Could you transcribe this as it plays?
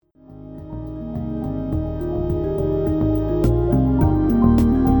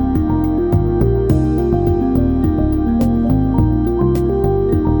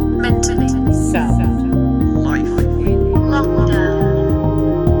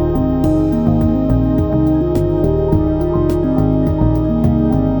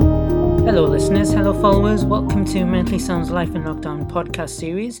Hello followers, welcome to Mentally Sound's Life in Lockdown podcast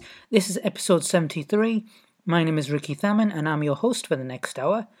series. This is episode 73. My name is Ricky Thaman and I'm your host for the next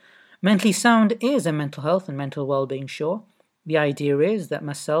hour. Mentally Sound is a mental health and mental well-being show. The idea is that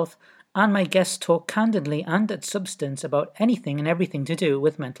myself and my guests talk candidly and at substance about anything and everything to do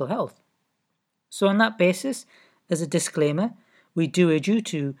with mental health. So on that basis, as a disclaimer, we do urge you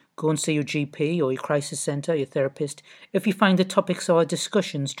to go and see your GP or your crisis centre, your therapist, if you find the topics or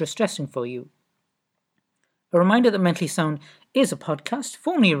discussions distressing for you. A reminder that Mentally Sound is a podcast,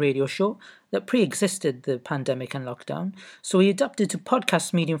 formerly a radio show, that pre-existed the pandemic and lockdown, so we adapted to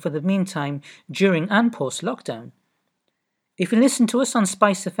podcast medium for the meantime, during and post-lockdown. If you listen to us on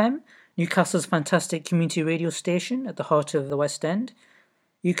Spice FM, Newcastle's fantastic community radio station at the heart of the West End,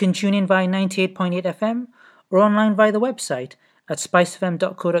 you can tune in via 98.8 FM or online via the website at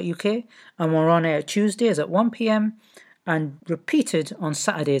spicefm.co.uk, and we're on air Tuesdays at 1pm and repeated on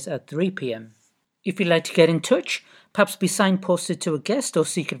Saturdays at 3pm. If you'd like to get in touch, perhaps be signposted to a guest or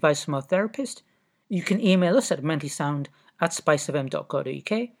seek advice from our therapist, you can email us at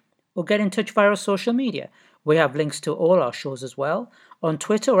mentallysound@spicefm.co.uk or get in touch via our social media. We have links to all our shows as well. On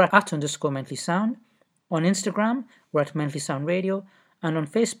Twitter, we're at @_mentally_sound. On Instagram, we're at Mentally Sound Radio. And on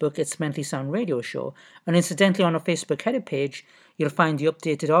Facebook, it's Mentally Sound Radio Show. And incidentally, on our Facebook header page, you'll find the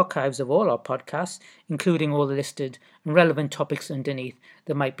updated archives of all our podcasts, including all the listed and relevant topics underneath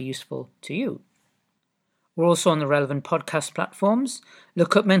that might be useful to you. We're also on the relevant podcast platforms.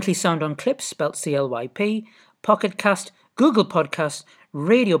 Look up Mentally Sound on Clips, spelt CLYP, Pocket Cast, Google Podcasts,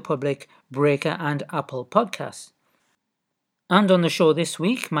 Radio Public, Breaker, and Apple Podcasts. And on the show this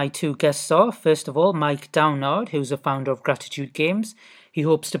week, my two guests are, first of all, Mike Downard, who's the founder of Gratitude Games. He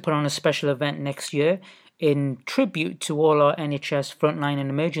hopes to put on a special event next year in tribute to all our NHS frontline and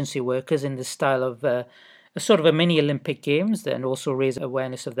emergency workers in the style of a sort of a mini Olympic Games and also raise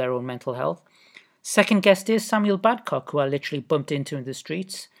awareness of their own mental health. Second guest is Samuel Badcock, who I literally bumped into in the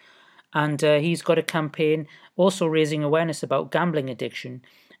streets. And he's got a campaign also raising awareness about gambling addiction.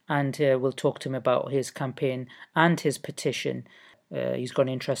 And we'll talk to him about his campaign and his petition. He's got an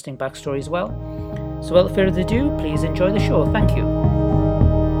interesting backstory as well. So without further ado, please enjoy the show. Thank you.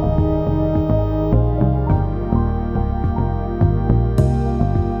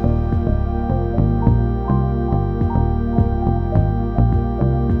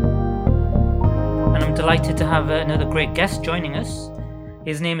 And I'm delighted to have another great guest joining us.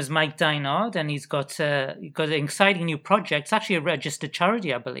 His name is Mike Downard, and he's got an exciting new project. It's actually a registered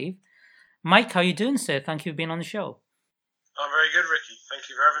charity, I believe. Mike, how are you doing, sir? Thank you for being on the show. I'm very good, Ricky. Thank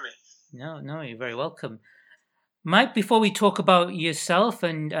you for having me. No, you're very welcome. Mike, before we talk about yourself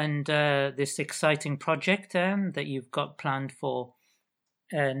and this exciting project that you've got planned for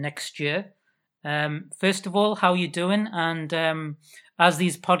next year, first of all, how are you doing? And as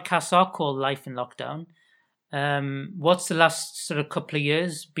these podcasts are called Life in Lockdown, what's the last sort of couple of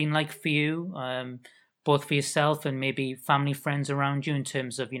years been like for you, both for yourself and maybe family, friends around you in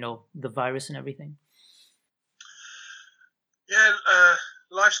terms of, the virus and everything? Yeah,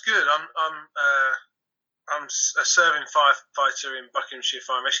 life's good. I'm a serving firefighter in Buckinghamshire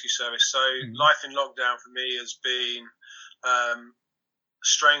Fire and Rescue Service, so life in lockdown for me has been a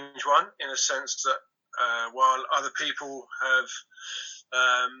strange one in a sense that while other people have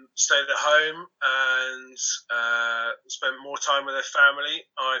stayed at home and spent more time with their family,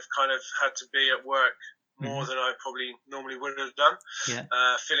 I've kind of had to be at work more than I probably normally would have done,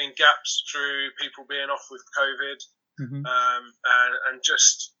 filling gaps through people being off with COVID and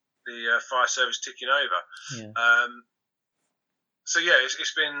just the fire service ticking over. So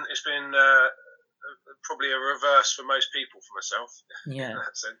it's been probably a reverse for most people for myself in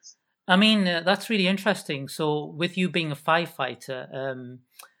that sense. I mean, that's really interesting. So with you being a firefighter,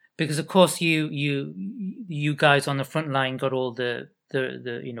 because of course you guys on the front line got all the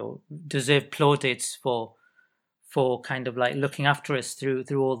deserved plaudits for kind of like looking after us through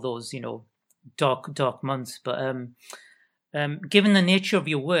all those, dark months. But given the nature of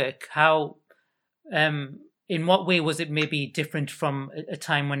your work, how in what way was it maybe different from a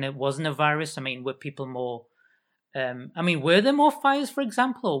time when it wasn't a virus? I mean, were people more were there more fires, for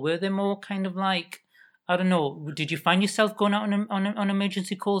example, or were there more kind of like, I don't know, did you find yourself going out on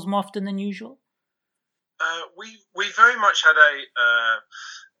emergency calls more often than usual? We very much had a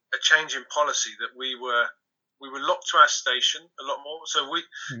change in policy that we were locked to our station a lot more. So we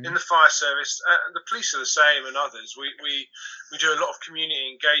in the fire service, the police are the same, and others. We do a lot of community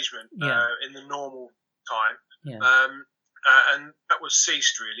engagement in the normal time, and that was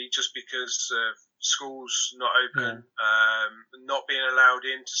ceased really just because schools not open, not being allowed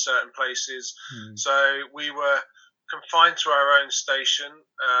into certain places. So we were confined to our own station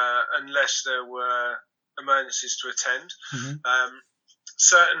unless there were emergencies to attend.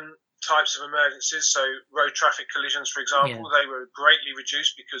 Certain types of emergencies, so road traffic collisions, for example, they were greatly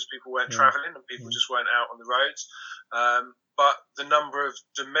reduced because people weren't travelling and people just weren't out on the roads. But the number of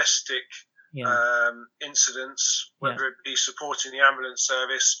domestic incidents, whether it be supporting the ambulance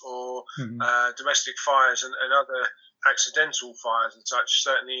service or domestic fires and other accidental fires and such,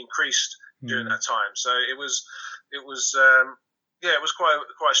 certainly increased during that time. So it was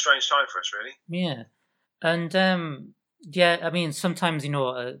quite a strange time for us, really. Yeah, and I mean, sometimes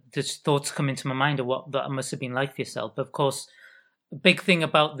there's thoughts come into my mind of what that must have been like for yourself. But of course, a big thing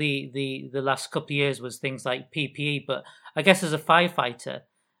about the last couple of years was things like PPE. But I guess as a firefighter,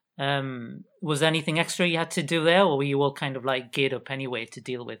 was there anything extra you had to do there, or were you all kind of like geared up anyway to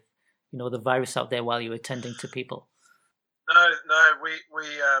deal with, the virus out there while you were attending to people? No,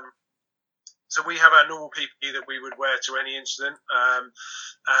 so we have our normal PPE that we would wear to any incident,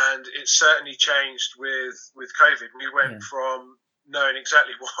 and it certainly changed with COVID. We went from knowing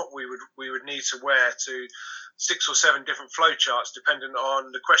exactly what we would need to wear to 6 or 7 different flow charts, depending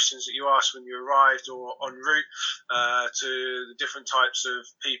on the questions that you asked when you arrived or en route, to the different types of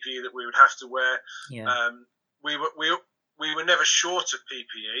PPE that we would have to wear. We were never short of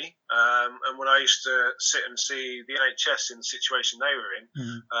PPE, and when I used to sit and see the NHS in the situation they were in,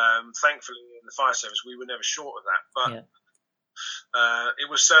 thankfully in the fire service we were never short of that. But it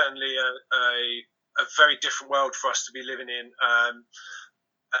was certainly a very different world for us to be living in.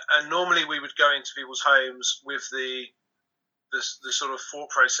 And normally we would go into people's homes with the sort of thought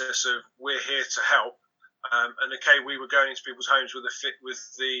process of we're here to help, and okay, we were going into people's homes with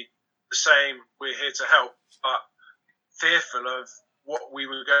the same we're here to help, but fearful of what we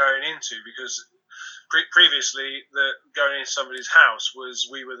were going into, because previously going into somebody's house was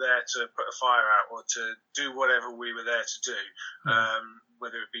we were there to put a fire out or to do whatever we were there to do,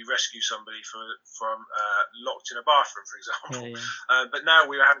 whether it be rescue somebody from locked in a bathroom, for example. But now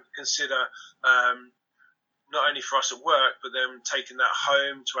we were having to consider not only for us at work, but then taking that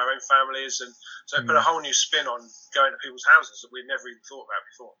home to our own families, and so it put a whole new spin on going to people's houses that we'd never even thought about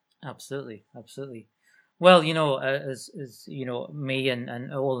before. Absolutely. Well, as me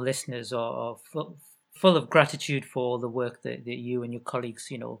and all listeners are full of gratitude for all the work that you and your colleagues,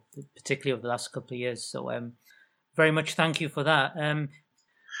 particularly over the last couple of years. So very much thank you for that.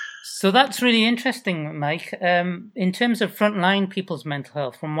 So that's really interesting, Mike. In terms of frontline people's mental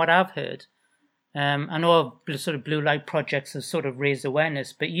health, from what I've heard, I know sort of blue light projects have sort of raised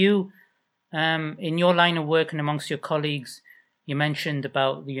awareness, but you, in your line of work and amongst your colleagues, you mentioned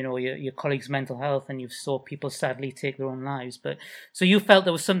about your colleagues' mental health, and you saw people sadly take their own lives. But so you felt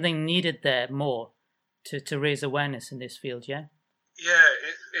there was something needed there more to raise awareness in this field, yeah? Yeah,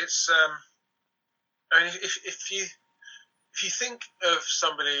 it's. I mean, if you think of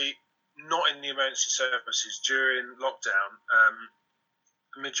somebody not in the emergency services during lockdown,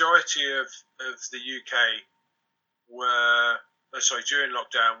 the majority of the UK during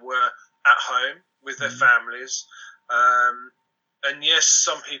lockdown were at home with their families. And yes,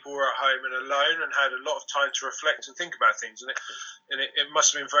 some people were at home and alone and had a lot of time to reflect and think about things. And it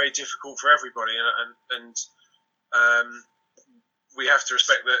must have been very difficult for everybody. And we have to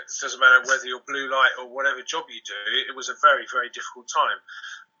respect that it doesn't matter whether you're blue light or whatever job you do, it was a very, very difficult time.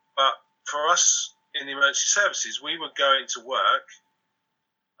 But for us in the emergency services, we were going to work,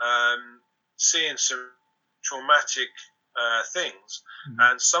 seeing some traumatic things,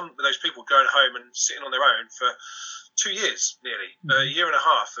 and some of those people going home and sitting on their own for 2 years, nearly a year and a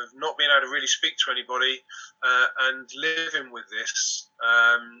half, of not being able to really speak to anybody and living with this.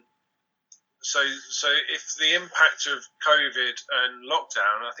 So if the impact of COVID and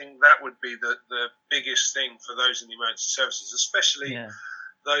lockdown, I think that would be the biggest thing for those in the emergency services, especially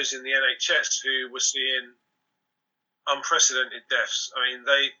those in the NHS who were seeing unprecedented deaths. I mean,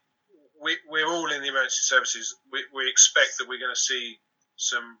 we're all in the emergency services. We expect that we're going to see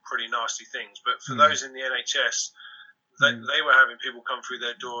some pretty nasty things, but for those in the NHS, they were having people come through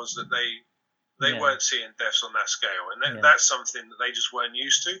their doors that they weren't seeing deaths on that scale, and that's something that they just weren't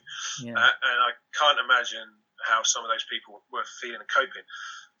used to. And I can't imagine how some of those people were feeling and coping.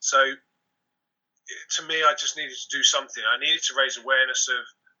 So to me, I just needed to do something. I needed to raise awareness of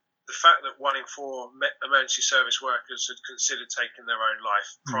the fact that 1 in 4 emergency service workers had considered taking their own life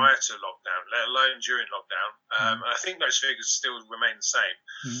prior to lockdown, let alone during lockdown. And I think those figures still remain the same.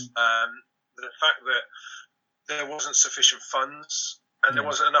 The fact that there wasn't sufficient funds and there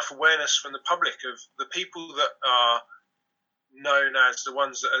wasn't enough awareness from the public of the people that are known as the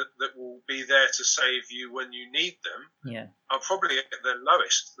ones that will be there to save you when you need them, are probably at the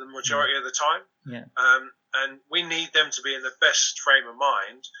lowest the majority of the time. And we need them to be in the best frame of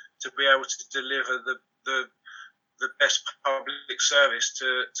mind to be able to deliver the best public service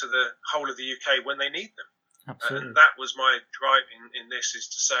to the whole of the UK when they need them. Absolutely. And that was my drive in this, is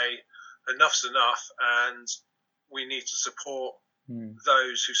to say enough's enough, and we need to support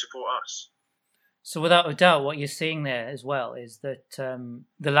those who support us. So without a doubt, what you're saying there as well is that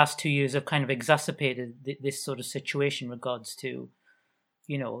the last 2 years have kind of exacerbated this sort of situation in regards to,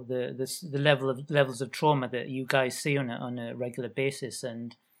 the levels of trauma that you guys see on a regular basis.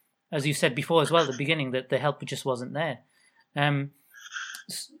 And as you said before as well at the beginning, that the help just wasn't there. I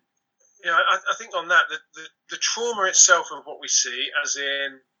think on that, the trauma itself of what we see, as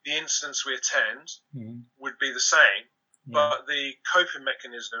in the incidents we attend, would be the same. But the coping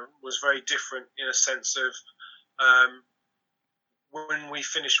mechanism was very different in a sense of when we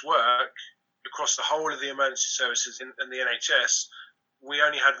finished work across the whole of the emergency services and the NHS, we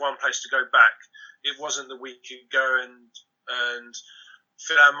only had one place to go back. It wasn't that we could go and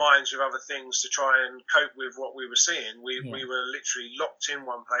fill our minds with other things to try and cope with what we were seeing. We were literally locked in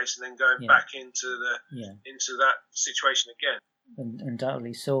one place and then going back into that situation again.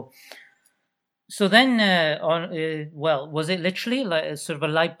 Undoubtedly. So then, was it literally like a sort of a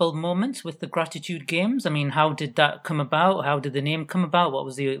light bulb moment with the Gratitude Games? I mean, how did that come about? How did the name come about? What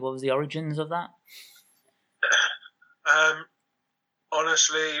was the origins of that?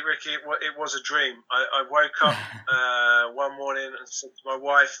 Honestly, Ricky, it was a dream. I woke up one morning and said to my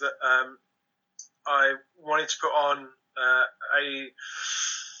wife that I wanted to put on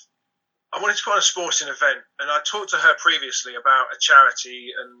a sporting event, and I talked to her previously about a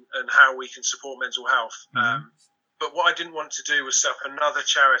charity and how we can support mental health. But what I didn't want to do was set up another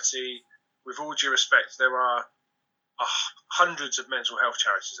charity. With all due respect, there are hundreds of mental health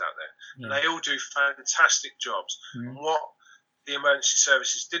charities out there, and they all do fantastic jobs. And what the emergency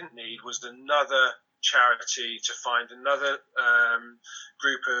services didn't need was another charity to find another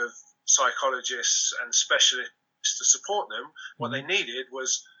group of psychologists and specialists to support them. What they needed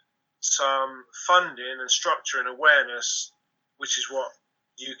was some funding and structure and awareness, which is what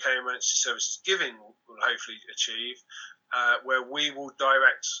UK Emergency Services Giving will hopefully achieve, where we will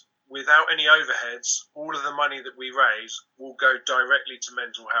direct, without any overheads, all of the money that we raise will go directly to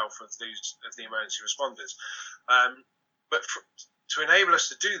mental health of the emergency responders. But to enable us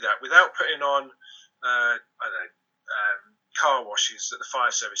to do that without putting on, car washes that the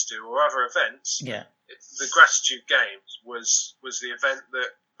fire service do or other events, the Gratitude Games was the event that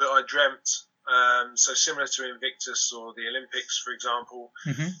I dreamt, so similar to Invictus or the Olympics, for example,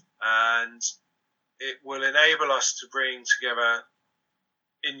 and it will enable us to bring together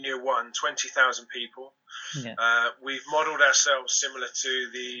in year one 20,000 people. We've modelled ourselves similar to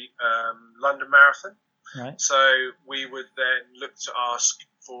the London Marathon, so we would then look to ask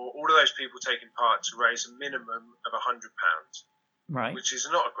for all of those people taking part to raise a minimum of £100, which is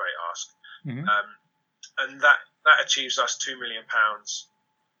not a great ask, and that achieves us £2 million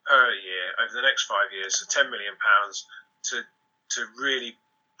per year over the next 5 years, so £10 million to really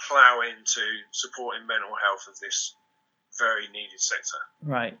plough into supporting mental health of this very needed sector.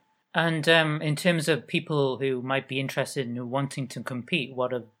 Right. And in terms of people who might be interested in wanting to compete,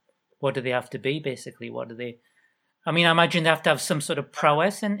 what do they have to be, basically? What do they... I mean, I imagine they have to have some sort of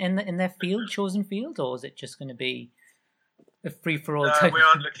prowess in their field, chosen field, or is it just going to be a free-for-all type? We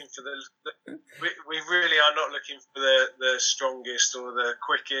aren't looking for we really are not looking for the strongest or the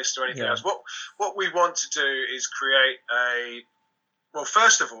quickest or anything else. What we want to do is create well,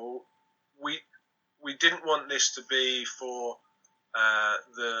 first of all, we didn't want this to be for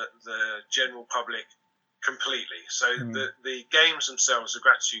the general public completely. So the games themselves, the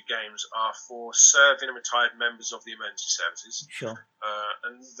Gratitude Games, are for serving and retired members of the emergency services. Sure.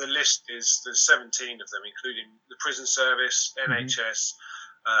 And the list is, there's 17 of them, including the prison service, NHS,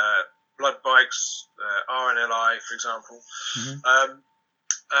 blood bikes, RNLI, for example.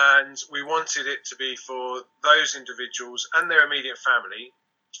 And we wanted it to be for those individuals and their immediate family,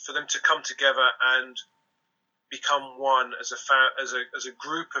 for them to come together and become one as a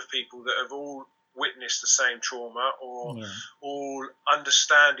group of people that have all witnessed the same trauma or all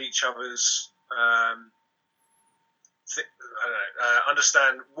understand each other's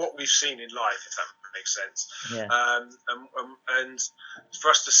understand what we've seen in life, if that makes sense. And for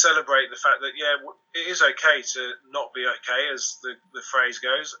us to celebrate the fact that it is okay to not be okay, as the phrase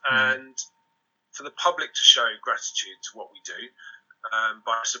goes, and for the public to show gratitude to what we do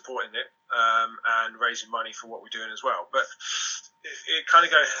by supporting it and raising money for what we're doing as well. But it kind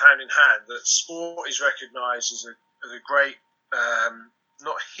of goes hand in hand that sport is recognised as a great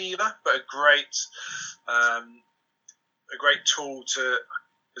not healer, but a great tool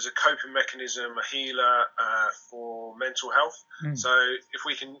as a coping mechanism, a healer for mental health. So if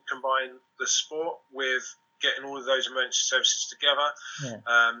we can combine the sport with getting all of those emergency services together,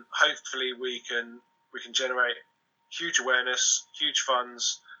 hopefully we can generate huge awareness, huge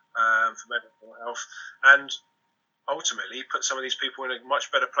funds for mental health, and ultimately put some of these people in a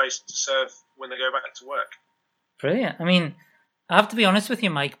much better place to serve when they go back to work. Brilliant. I mean, I have to be honest with you,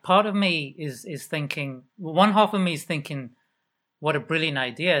 Mike. Part of me is thinking, one half of me is thinking, what a brilliant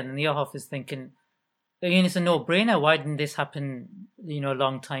idea, and the other half is thinking, I mean, it's a no-brainer. Why didn't this happen, a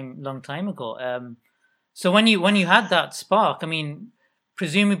long time ago? So when you had that spark, I mean,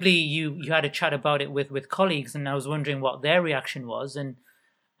 presumably you had a chat about it with colleagues, and I was wondering what their reaction was, and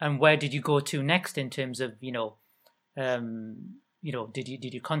where did you go to next in terms of did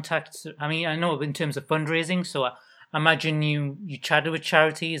you contact? I mean, I know in terms of fundraising, so I imagine you chatted with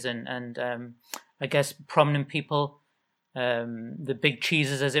charities and I guess prominent people, the big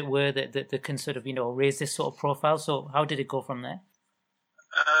cheeses, as it were, that can sort of raise this sort of profile. So how did it go from there?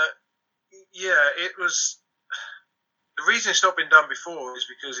 It was. The reason it's not been done before is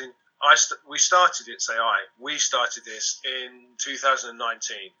because we started this in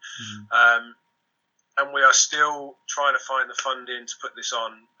 2019, and we are still trying to find the funding to put this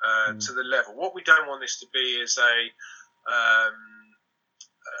on to the level. What we don't want this to be is a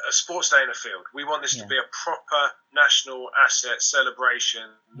sports day in a field. We want this to be a proper national asset celebration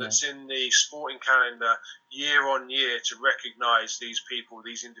that's in the sporting calendar year on year to recognise these people,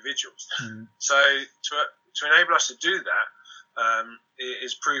 these individuals. So to enable us to do that, it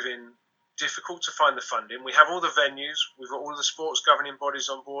is proving difficult to find the funding. We have all the venues, we've got all the sports governing bodies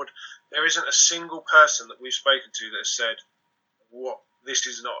on board. There isn't a single person that we've spoken to that has said, this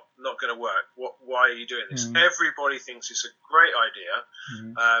is not going to work. Why are you doing this? Everybody thinks it's a great idea,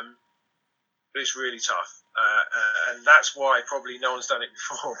 but it's really tough. And that's why probably no one's done it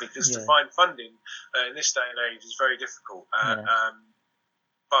before, because to find funding in this day and age is very difficult.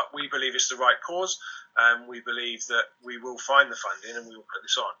 But we believe it's the right cause, and we believe that we will find the funding and we will put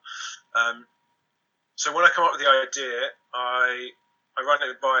this on. So when I come up with the idea, I run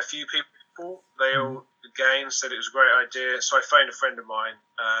it by a few people. They all again said it was a great idea. So I phoned a friend of mine,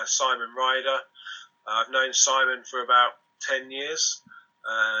 Simon Ryder. I've known Simon for about 10 years.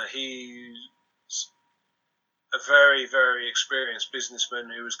 He's a very, very experienced businessman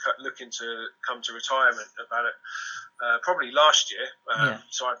who was looking to come to retirement about it probably last year.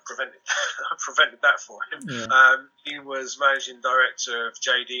 So I prevented that for him. He was managing director of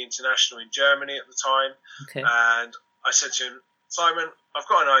JD International in Germany at the time. And I said to him, Simon, I've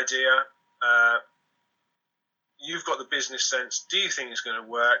got an idea. You've got the business sense. Do you think it's going to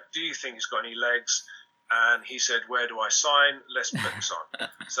work? Do you think it's got any legs? And he said, where do I sign? Let's put this on.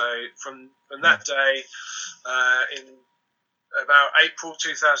 So from that day, in about April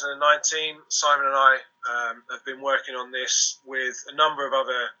 2019, Simon and I have been working on this with a number of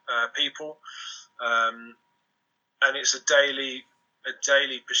other people. And it's a daily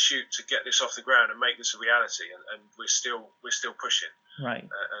pursuit to get this off the ground and make this a reality. And we're still pushing. Right.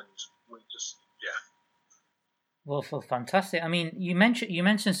 And we're just, Well, fantastic. I mean, you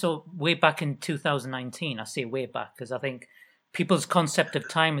mentioned so way back in 2019. I say way back because I think people's concept of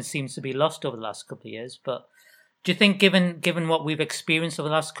time seems to be lost over the last couple of years. But do you think, given what we've experienced over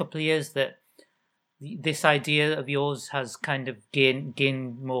the last couple of years, that this idea of yours has kind of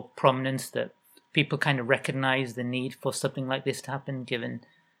gained more prominence, that people kind of recognise the need for something like this to happen,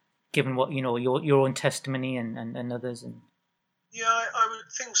 given what your own testimony and others? And I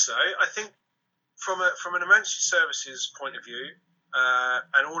would think so. I think from an emergency services point of view,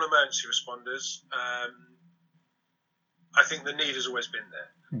 and all emergency responders, I think the need has always been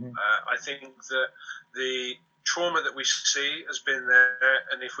there. I think that the trauma that we see has been there,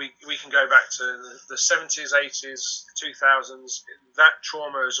 and if we can go back to the 70s, 80s, 2000s, that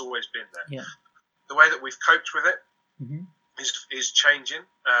trauma has always been there. The way that we've coped with it is changing,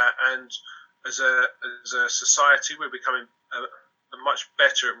 and as a society, we're becoming much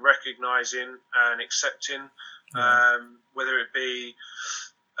better at recognising and accepting, whether it be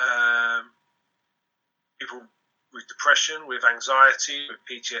people with depression, with anxiety, with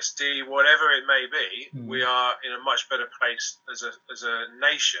PTSD, whatever it may be. We are in a much better place as a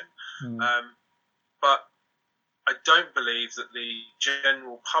nation. But I don't believe that the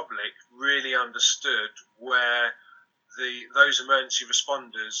general public really understood where those emergency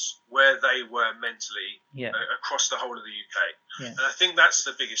responders, where they were mentally across the whole of the UK. And I think that's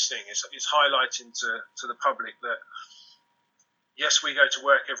the biggest thing, is highlighting to the public that yes, we go to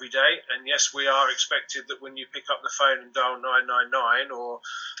work every day, and yes, we are expected that when you pick up the phone and dial 999 or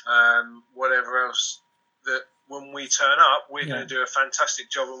whatever else, that when we turn up, we're going to do a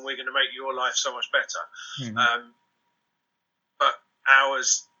fantastic job and we're going to make your life so much better. But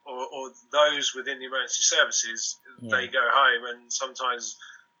ours or those within the emergency services, they go home, and sometimes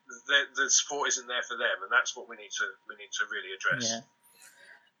the support isn't there for them, and that's what we need to really address.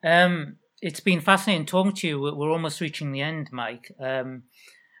 It's been fascinating talking to you. We're almost reaching the end, Mike.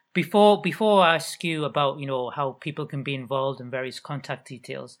 Before I ask you about how people can be involved and various contact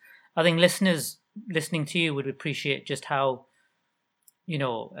details, I think listeners listening to you would appreciate just how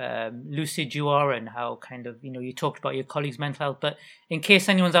lucid you are, and how kind of you talked about your colleagues' mental health. But in case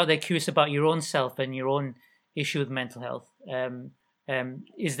anyone's out there curious about your own self and your own issue with mental health,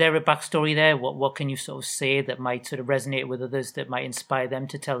 is there a backstory there? What can you sort of say that might sort of resonate with others, that might inspire them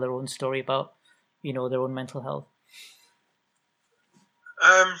to tell their own story about their own mental health?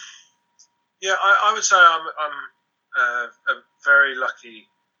 I would say I'm very lucky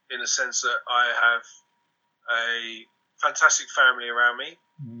in the sense that I have a fantastic family around me.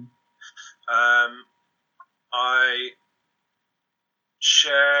 I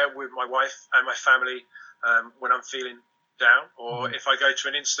share with my wife and my family when I'm feeling down, or if I go to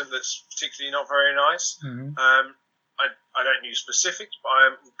an incident that's particularly not very nice. I don't use specifics, but I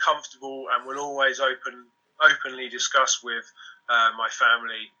am comfortable and will always openly discuss with my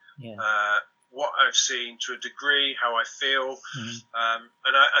family what I've seen to a degree, how I feel,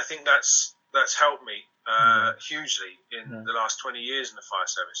 and I think that's helped me hugely in the last 20 years in the fire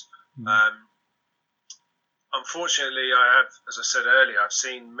service. Unfortunately, I have, as I said earlier, I've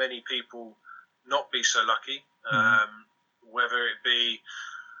seen many people not be so lucky, whether it be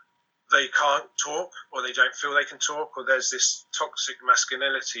they can't talk, or they don't feel they can talk, or there's this toxic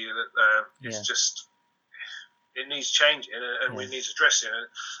masculinity that is just, it needs changing, and we need addressing.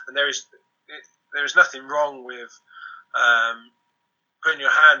 And there is nothing wrong with putting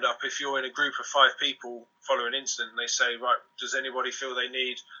your hand up if you're in a group of 5 people following an incident and they say, right, does anybody feel they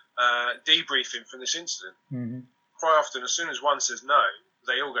need debriefing from this incident? Quite often, as soon as one says no,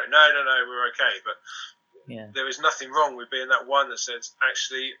 they all go, no, we're okay. But there is nothing wrong with being that one that says,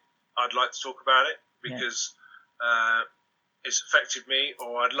 actually, I'd like to talk about it because it's affected me,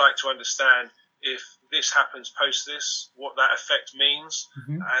 or I'd like to understand if this happens post this, what that effect means,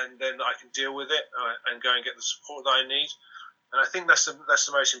 and then I can deal with it and go and get the support that I need. And I think that's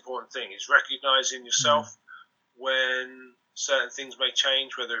the most important thing, is recognising yourself when certain things may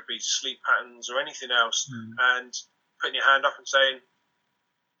change, whether it be sleep patterns or anything else, and putting your hand up and saying,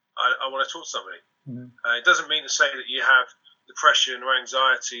 I want to talk to somebody. It doesn't mean to say that you have depression or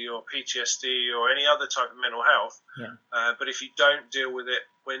anxiety or PTSD or any other type of mental health, but if you don't deal with it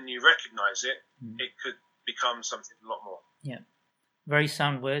when you recognise it, it could become something a lot more. Very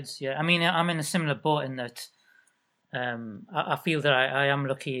sound words. I mean, I'm in a similar boat in that I feel that I am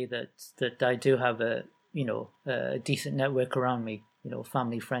lucky that I do have a decent network around me,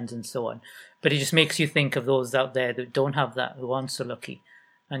 family, friends, and so on. But it just makes you think of those out there that don't have that, who aren't so lucky,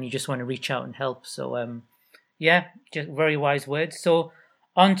 and you just want to reach out and help. So just very wise words. So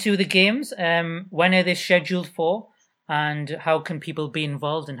on to the games. When are they scheduled for, and how can people be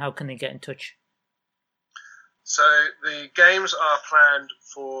involved, and how can they get in touch? So the games are planned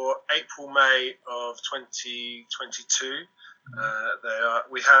for April, May of 2022.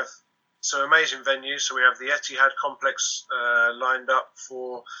 We have some amazing venues. So we have the Etihad complex lined up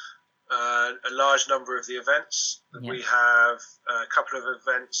for a large number of the events. We have a couple of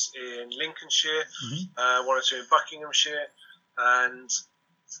events in Lincolnshire, 1 or 2 in Buckinghamshire, and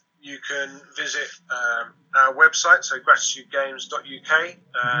you can visit our website, so gratitudegames.uk,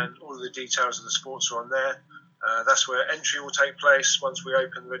 and all of the details of the sports are on there. That's where entry will take place once we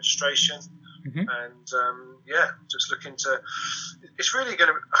open the registration. And just looking to, it's really going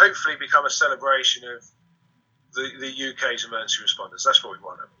to hopefully become a celebration of the UK's emergency responders. That's what we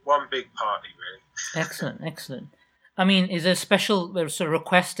want. One big party, really. Excellent. I mean, is there a special sort of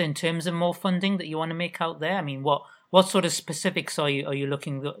request in terms of more funding that you want to make out there? I mean, what sort of specifics are you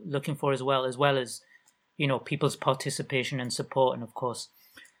looking for, as well as people's participation and support, and of course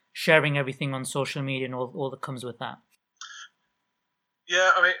sharing everything on social media and all that comes with that?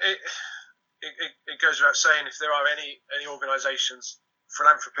 I mean, it goes without saying, if there are any organisations,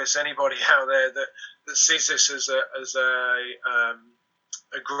 philanthropists, anybody out there that sees this as a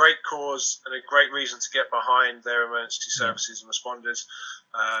great cause and a great reason to get behind their emergency services and responders,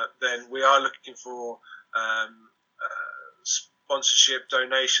 then we are looking for sponsorship,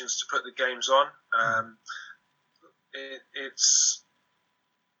 donations to put the games on.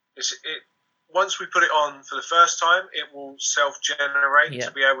 once we put it on for the first time, it will self-generate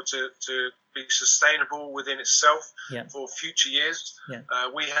to be able to be sustainable within itself for future years.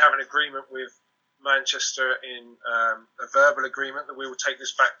 We have an agreement with Manchester in a verbal agreement that we will take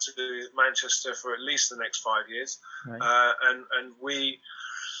this back to Manchester for at least the next 5 years. And we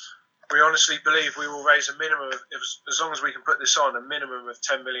honestly believe we will raise a minimum of, as long as we can put this on, a minimum of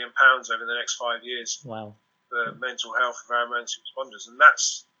 £10 million over the next 5 years. Wow. For mental health of our emergency responders. And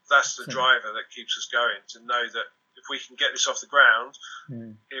that's the driver that keeps us going, to know that if we can get this off the ground,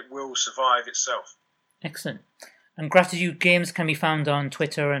 it will survive itself. Excellent. And Gratitude Games can be found on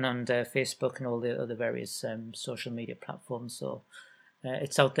Twitter and on Facebook and all the other various social media platforms. So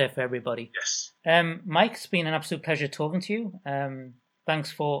it's out there for everybody. Yes. Mike, it's been an absolute pleasure talking to you.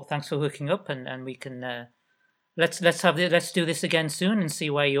 Thanks for hooking up, and we can let's do this again soon and see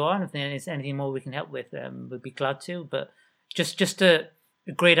where you are. And if there's anything more we can help with, we'd be glad to. But just a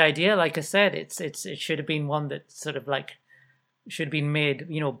great idea. Like I said, it should have been one that sort of like should have been made,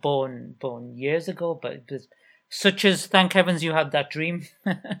 born years ago. But it was such as, thank heavens you had that dream.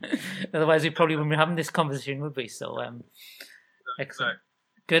 Otherwise, we probably wouldn't be having this conversation, would we? So, excellent.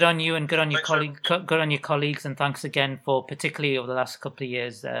 Good on you, and good on your colleagues, and thanks again for particularly over the last couple of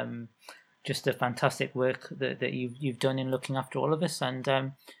years. Just the fantastic work that you've done in looking after all of us,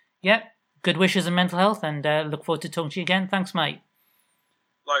 and good wishes and mental health, and look forward to talking to you again. Thanks, mate.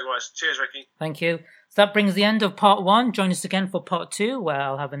 Likewise. Cheers, Ricky. Thank you. So that brings the end of part 1. Join us again for part 2, where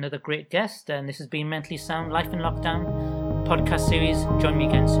I'll have another great guest. And this has been Mentally Sound Life in Lockdown podcast series. Join me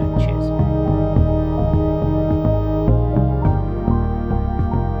again soon. Cheers.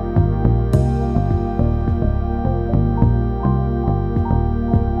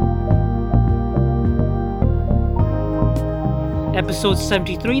 Episode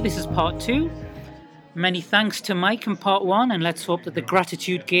 73. This is part 2. Many thanks to Mike in part 1, and let's hope that the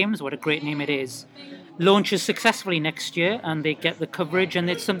Gratitude Games, what a great name it is, launches successfully next year and they get the coverage, and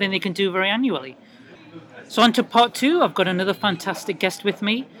it's something they can do very annually. So on to part 2. I've got another fantastic guest with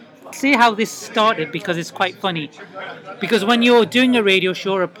me. See how this started, because it's quite funny. Because when you're doing a radio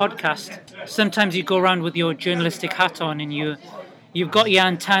show or a podcast, sometimes you go around with your journalistic hat on and you've got your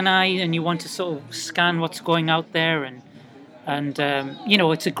antennae and you want to sort of scan what's going out there, and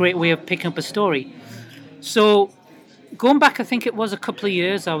it's a great way of picking up a story. So going back, I think it was a couple of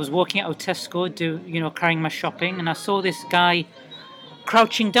years, I was walking out of Tesco, carrying my shopping, and I saw this guy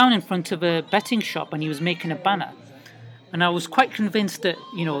crouching down in front of a betting shop, and he was making a banner. And I was quite convinced that,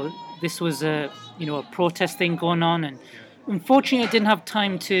 this was a protest thing going on. And unfortunately, I didn't have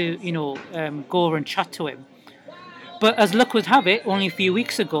time to, go over and chat to him. But as luck would have it, only a few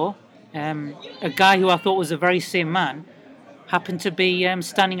weeks ago, a guy who I thought was the very same man happened to be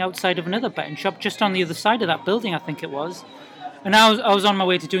standing outside of another betting shop just on the other side of that building, I think it was. And I was on my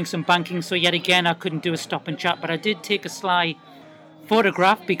way to doing some banking, so yet again I couldn't do a stop and chat, but I did take a sly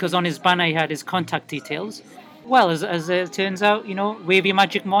photograph because on his banner he had his contact details. Well, as it turns out, wave your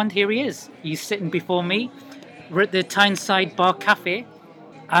magic wand, here he is. He's sitting before me. We're at the Tyneside Bar Cafe,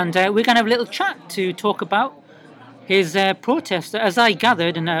 and we're going to have a little chat to talk about his protest. As I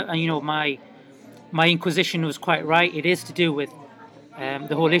gathered, and my inquisition was quite right. It is to do with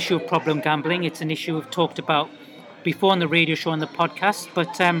the whole issue of problem gambling. It's an issue we've talked about before on the radio show and the podcast.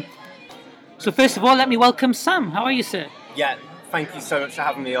 But so first of all, let me welcome Sam. How are you, sir? Yeah, thank you so much for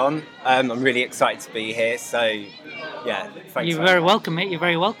having me on. I'm really excited to be here. So, yeah, thanks. You're very welcome, mate. You're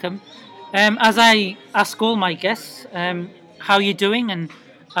very welcome. As I ask all my guests, how are you doing? And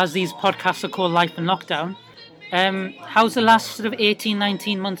as these podcasts are called Life in Lockdown, how's the last sort of 18,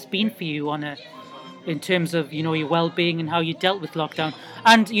 19 months been for you in terms of, your well-being and how you dealt with lockdown?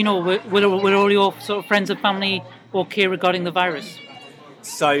 And, were all your sort of friends and family okay regarding the virus?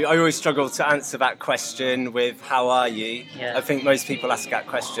 So I always struggle to answer that question with how are you? Yeah. I think most people ask that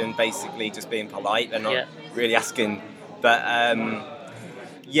question basically just being polite. They're not really asking. But,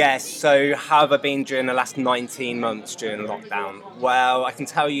 so how have I been during the last 19 months during lockdown? Well, I can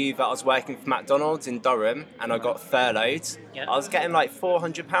tell you that I was working for McDonald's in Durham and I got furloughed. Yeah. I was getting like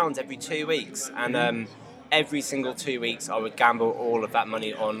 £400 every 2 weeks, and every single 2 weeks I would gamble all of that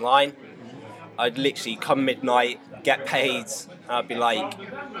money online. I'd literally come midnight, get paid, and I'd be like,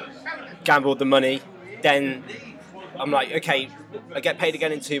 gamble the money. Then I'm like, okay, I get paid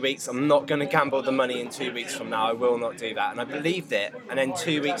again in 2 weeks. I'm not going to gamble the money in 2 weeks from now. I will not do that. And I believed it. And then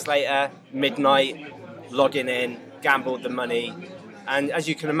 2 weeks later, midnight, logging in, gambled the money. And as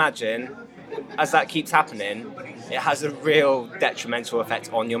you can imagine, as that keeps happening, it has a real detrimental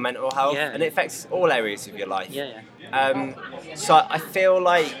effect on your mental health. Yeah. And it affects all areas of your life. Yeah. So I feel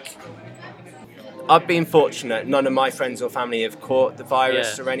like I've been fortunate. None of my friends or family have caught the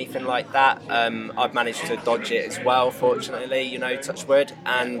virus or anything like that. I've managed to dodge it as well, fortunately, touch wood.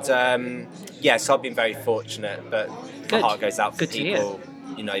 And so I've been very fortunate, but my heart goes out for people,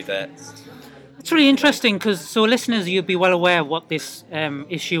 that... It's really interesting because, listeners, you'll be well aware of what this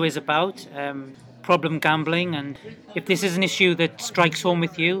issue is about, problem gambling. And if this is an issue that strikes home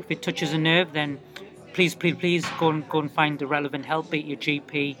with you, if it touches a nerve, then please go and find the relevant help, be it your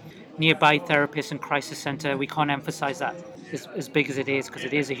GP, nearby therapist and crisis centre. We can't emphasise that as big as it is, because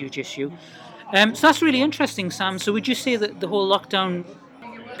it is a huge issue. So that's really interesting, Sam. So would you say that the whole lockdown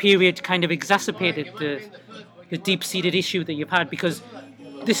period kind of exacerbated the deep-seated issue that you've had? Because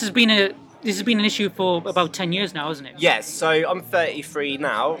this has been an issue for about 10 years now, hasn't it? Yes, so I'm 33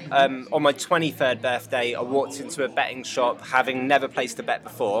 now. On my 23rd birthday, I walked into a betting shop having never placed a bet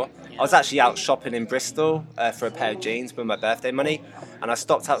before. I was actually out shopping in Bristol for a pair of jeans with my birthday money, and I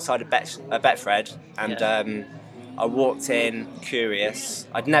stopped outside a Betfred, and I walked in curious.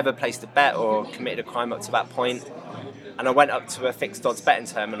 I'd never placed a bet or committed a crime up to that point, and I went up to a fixed odds betting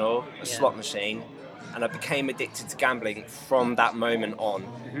terminal, a slot machine, and I became addicted to gambling from that moment on.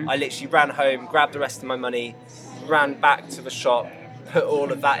 Mm-hmm. I literally ran home, grabbed the rest of my money, ran back to the shop, put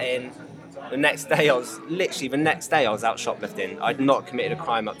all of that in. The next day I was out shoplifting. I'd not committed a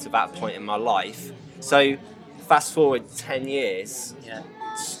crime up to that point in my life. So fast forward 10 years. Yeah.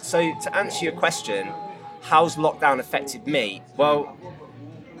 So to answer your question, how's lockdown affected me? Well,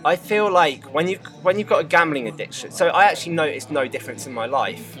 I feel like when you've got a gambling addiction, so I actually noticed no difference in my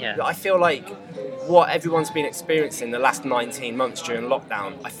life. Yeah. I feel like what everyone's been experiencing the last 19 months during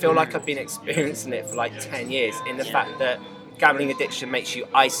lockdown, I feel like I've been experiencing it for like 10 years in the fact that gambling addiction makes you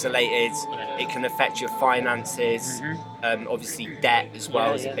isolated. It can affect your finances. Obviously debt as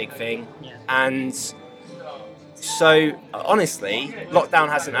well is a big thing. And so honestly, lockdown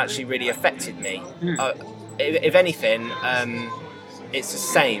hasn't actually really affected me. If anything, it's the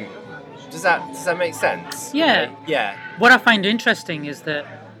same. Does that make sense? Yeah. Yeah. What I find interesting is that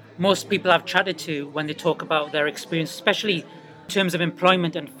most people I've chatted to, when they talk about their experience, especially in terms of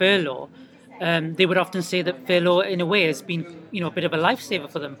employment and furlough, they would often say that furlough, in a way, has been, a bit of a lifesaver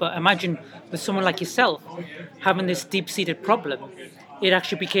for them. But imagine with someone like yourself having this deep-seated problem, it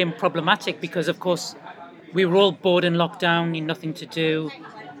actually became problematic because, of course, we were all bored in lockdown, nothing to do.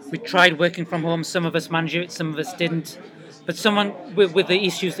 We tried working from home. Some of us managed it, some of us didn't. But someone with the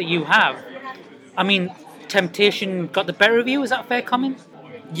issues that you have, I mean, temptation got the better of you. Is that a fair comment?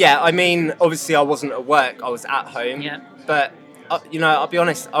 Yeah, I mean, obviously I wasn't at work. I was at home. Yeah. But, I'll be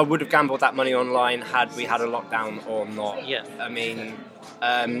honest, I would have gambled that money online had we had a lockdown or not. Yeah. I mean,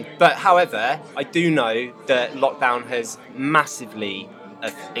 but however, I do know that lockdown has massively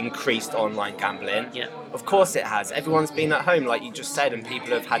increased online gambling. Yeah. Of course it has. Everyone's been at home, like you just said, and people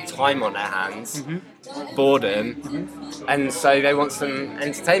have had time on their hands, boredom, and so they want some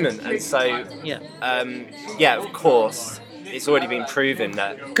entertainment. And so, of course, it's already been proven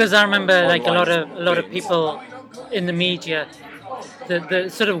that. Because I remember, like a lot of people in the media, the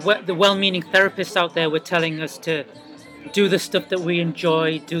sort of the well-meaning therapists out there were telling us to do the stuff that we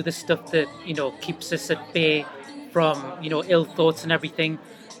enjoy, do the stuff that keeps us at bay from ill thoughts and everything,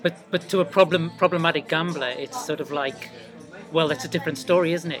 but to a problematic gambler, it's sort of like, well, that's a different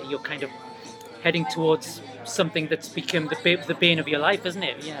story, isn't it? You're kind of heading towards something that's become the bane of your life, isn't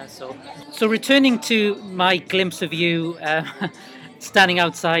it? Yeah. So returning to my glimpse of you standing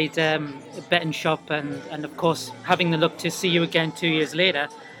outside a betting shop, and of course having the luck to see you again 2 years later.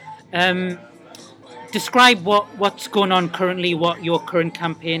 Describe what's going on currently, what your current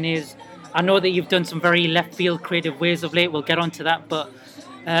campaign is. I know that you've done some very left field creative ways of late. We'll get onto that, but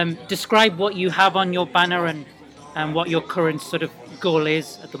describe what you have on your banner and what your current sort of goal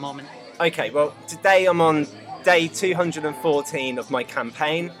is at the moment. Okay, well, today I'm on day 214 of my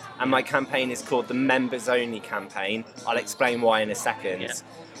campaign, and my campaign is called the Members Only campaign. I'll explain why in a second. Yeah.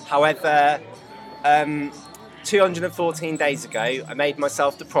 However, 214 days ago, I made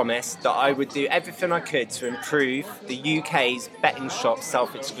myself the promise that I would do everything I could to improve the UK's betting shop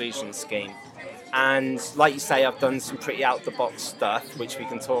self-exclusion scheme. And like you say, I've done some pretty out-the-box stuff, which we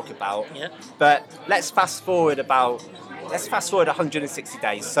can talk about. Yeah. But let's fast forward 160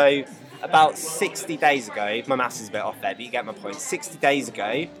 days. So about 60 days ago, my maths is a bit off there, but you get my point. 60 days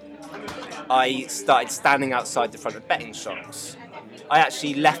ago, I started standing outside the front of betting shops. I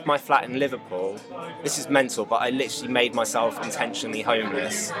actually left my flat in Liverpool. This is mental, but I literally made myself intentionally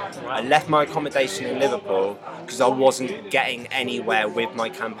homeless. I left my accommodation in Liverpool because I wasn't getting anywhere with my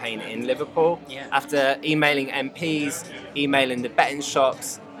campaign in Liverpool. Yeah. After emailing MPs, emailing the betting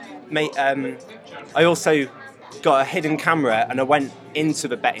shops, I also got a hidden camera and I went into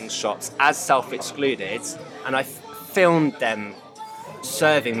the betting shops as self-excluded, and I filmed them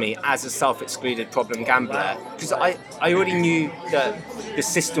serving me as a self-excluded problem gambler, because I already knew that the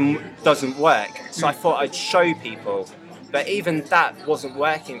system doesn't work, so I thought I'd show people. But even that wasn't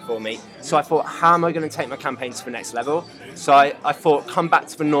working for me, so I thought, how am I going to take my campaign to the next level? So I thought, come back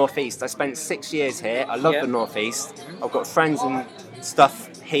to the Northeast. I spent 6 years here. I love the Northeast. I've got friends and stuff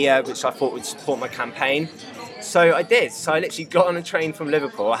here which I thought would support my campaign. So I did. So I literally got on a train from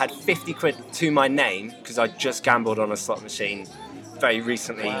Liverpool. I had 50 quid to my name because I just gambled on a slot machine very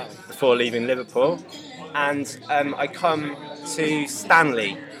recently before leaving Liverpool. And I come to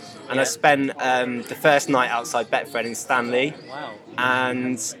Stanley. And I spent the first night outside Betfred in Stanley. Wow.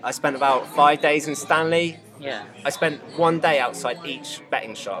 And I spent about 5 days in Stanley. Yeah. I spent 1 day outside each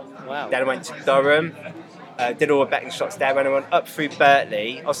betting shop. Wow. Then I went to Durham, did all the betting shops there. When I went up through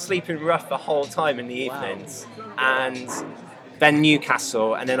Bertley, I was sleeping rough the whole time in the evenings. And then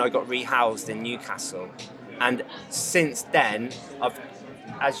Newcastle, and then I got rehoused in Newcastle. And since then, I've,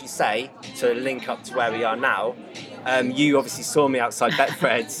 as you say, to link up to where we are now, you obviously saw me outside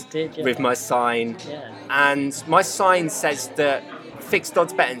Betfred's with my sign. Yeah. And my sign says that fixed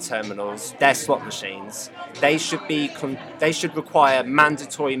odds betting terminals, they're slot machines, they should require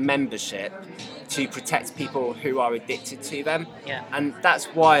mandatory membership to protect people who are addicted to them. Yeah. And that's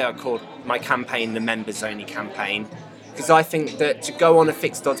why I called my campaign the Members Only campaign, because I think that to go on a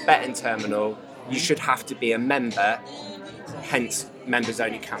fixed odds betting terminal, you should have to be a member, hence Members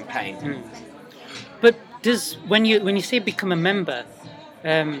Only campaign. But when you say become a member,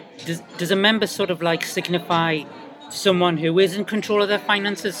 does a member sort of like signify someone who is in control of their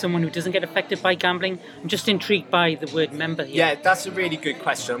finances, someone who doesn't get affected by gambling? I'm just intrigued by the word member here. Yeah, that's a really good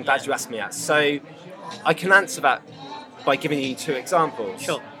question. I'm glad you asked me that. So I can answer that by giving you 2 examples.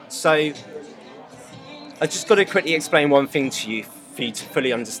 Sure. So I just got to quickly explain one thing to you for you to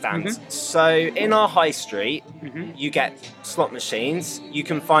fully understand. Mm-hmm. So in our high street, you get slot machines. You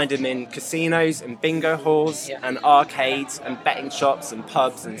can find them in casinos and bingo halls and arcades and betting shops and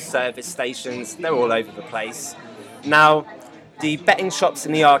pubs and service stations. They're all over the place. Now, the betting shops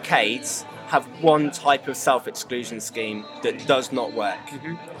and the arcades have one type of self-exclusion scheme that does not work.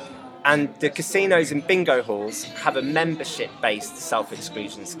 And the casinos and bingo halls have a membership-based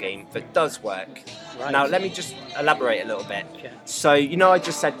self-exclusion scheme that does work. Right. Now, let me just elaborate a little bit. Yeah. So, I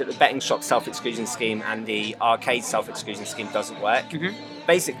just said that the betting shop self-exclusion scheme and the arcade self-exclusion scheme doesn't work.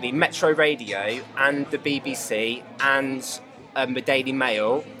 Basically, Metro Radio and the BBC and the Daily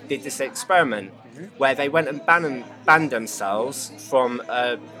Mail did this experiment where they went and banned themselves from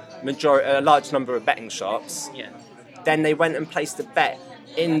a large number of betting shops. Yeah. Then they went and placed a bet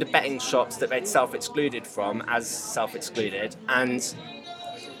in the betting shops that they'd self-excluded from as self-excluded, and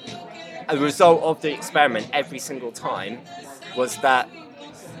a result of the experiment every single time was that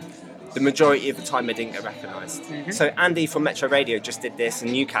the majority of the time they didn't get recognised. So Andy from Metro Radio just did this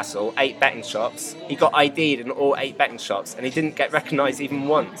in Newcastle, 8 betting shops. He got ID'd in all 8 betting shops and he didn't get recognised even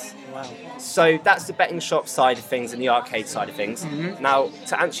once. Wow. So that's the betting shop side of things and the arcade side of things. Now,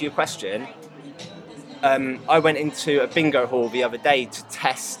 to answer your question, I went into a bingo hall the other day to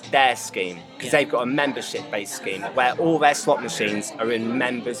test their scheme, because they've got a membership-based scheme where all their slot machines are in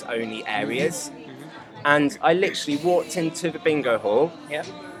members-only areas. And I literally walked into the bingo hall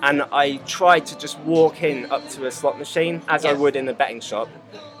and I tried to just walk in up to a slot machine as I would in a betting shop.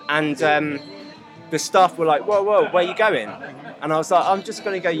 And the staff were like, whoa, where are you going? And I was like, I'm just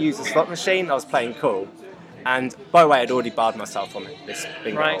going to go use a slot machine. I was playing cool. And by the way, I'd already barred myself on this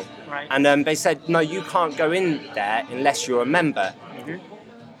bingo hall. Right. And they said, no, you can't go in there unless you're a member.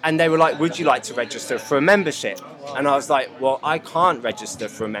 And they were like, would you like to register for a membership? And I was like, well, I can't register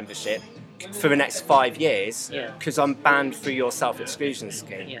for a membership for the next 5 years because I'm banned through your self-exclusion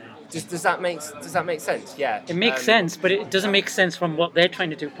scheme. Does that make sense? Yeah. It makes sense, but it doesn't make sense from what they're trying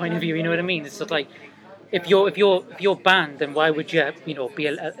to do point of view. You know what I mean? It's sort of like, if you're banned, then why would you be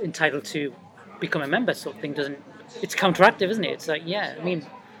entitled to become a member? Sort of thing it's counteractive, isn't it? It's like,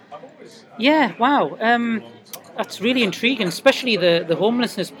 wow. That's really intriguing, especially the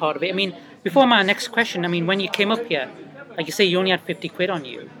homelessness part of it. I mean, before my next question, I mean, when you came up here, like you say, you only had 50 quid on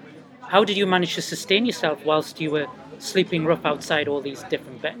you. How did you manage to sustain yourself whilst you were sleeping rough outside all these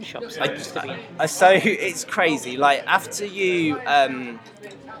different betting shops? So it's crazy. Like, after you,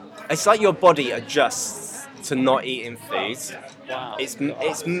 it's like your body adjusts to not eating food. Wow.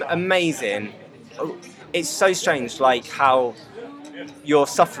 It's amazing. It's so strange, like how your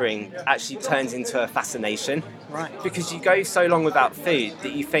suffering actually turns into a fascination. Right. Because you go so long without food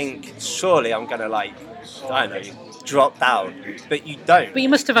that you think, surely I'm going to, like, I don't know, drop down. But you don't. But you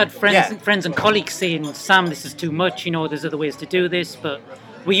must have had friends and colleagues saying, Sam, this is too much, there's other ways to do this. But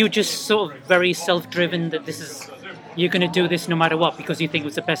were you just sort of very self-driven that you're going to do this no matter what because you think it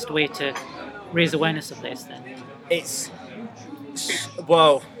was the best way to raise awareness of this then? It's,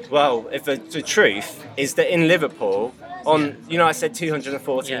 well, if the truth is that in Liverpool, I said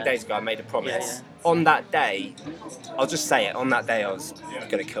 214 days ago I made a promise. On that day, I'll just say it, on that day I was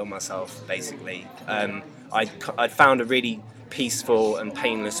going to kill myself, basically. I'd found a really peaceful and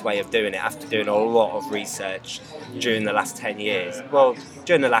painless way of doing it after doing a lot of research during the last 10 years. Well,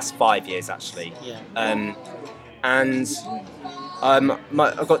 during the last 5 years, actually. Yeah.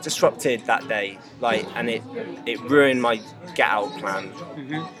 I got disrupted that day, and it ruined my get out plan.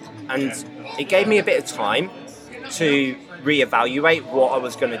 Mm-hmm. And it gave me a bit of time to reevaluate what I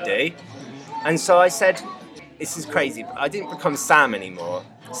was going to do. And so I said, this is crazy, but I didn't become Sam anymore.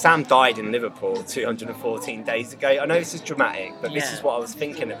 Sam died in Liverpool 214 days ago. I know this is dramatic, but this is what I was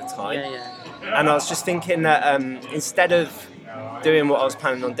thinking at the time. Yeah. And I was just thinking that instead of doing what I was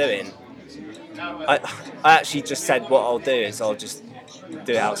planning on doing, I actually just said what I'll do is I'll just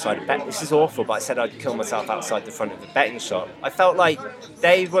do it outside a bet. This is awful, but I said I'd kill myself outside the front of the betting shop. I felt like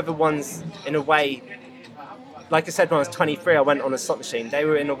they were the ones, in a way, like I said, when I was 23, I went on a slot machine. They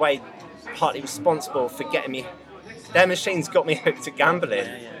were, in a way, partly responsible for getting me. Their machines got me hooked to gambling,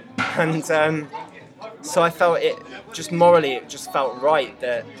 and so I felt it just morally. It just felt right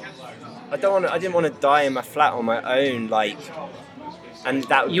that I didn't want to die in my flat on my own, and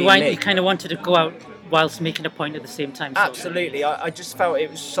that would be me. You kind of wanted to go out whilst making a point at the same time. Absolutely, I just felt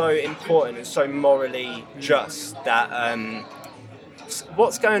it was so important and so morally just that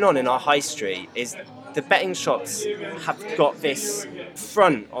what's going on in our high street is the betting shops have got this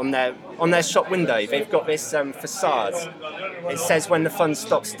front on their shop window. They've got this facade. It says when the funds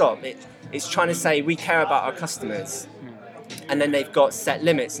stop. It's trying to say we care about our customers, and then they've got set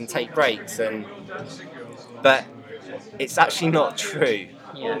limits and take breaks, but it's actually not true.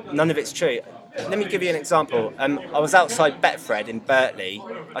 Yeah. None of it's true. Let me give you an example. I was outside Betfred in Berkeley.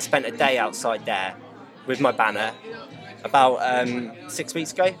 I spent a day outside there with my banner about 6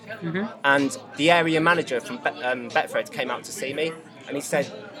 weeks ago, and the area manager from Betfred came out to see me, and he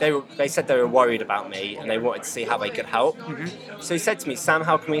said they said they were worried about me and they wanted to see how they could help. So he said to me, Sam,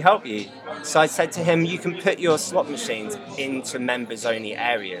 how can we help you? So I said to him, you can put your slot machines into members only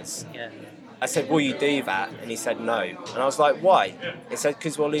areas. I said, will you do that? And he said no. And I was like, why? He said,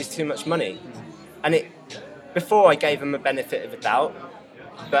 because we'll lose too much money. And before I gave him a benefit of the doubt,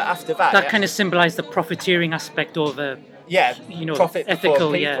 but after that kind of symbolised the profiteering aspect of profit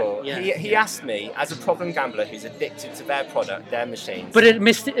ethical. People. He asked me, as a problem gambler who's addicted to their product, their machines. But at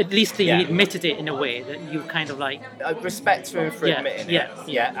least he admitted it in a way that you kind of like. Respect to him for admitting it.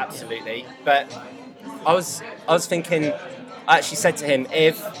 Yeah, absolutely. But I was thinking, I actually said to him,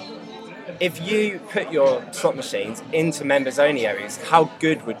 if you put your slot machines into members only areas, how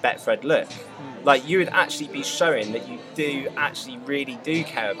good would Betfred look? Like, you would actually be showing that you really do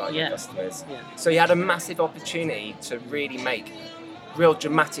care about your customers. So you had a massive opportunity to really make real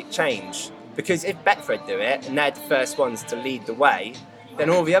dramatic change. Because if Betfred do it, and they're the first ones to lead the way,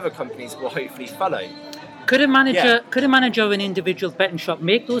 then all the other companies will hopefully follow. Could a manager of an individual betting shop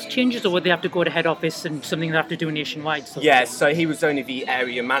make those changes, or would they have to go to head office and something they have to do nationwide? So he was only the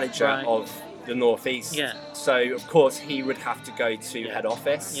area manager of the Northeast. So of course he would have to go to head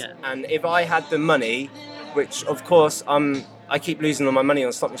office. And if I had the money, which of course I keep losing all my money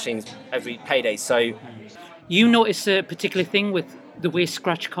on slot machines every payday. So you notice a particular thing with the way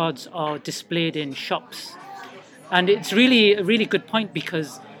scratch cards are displayed in shops, and it's really a really good point,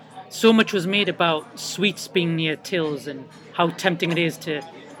 because so much was made about sweets being near tills and how tempting it is to,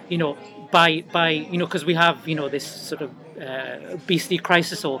 buy, because we have, this sort of obesity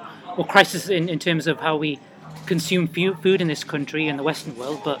crisis or crisis in terms of how we consume food in this country and the Western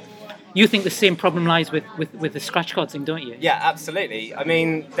world. But you think the same problem lies with the scratch card thing, don't you? Yeah, absolutely. I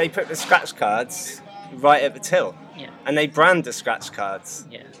mean, they put the scratch cards right at the till, and they brand the scratch cards.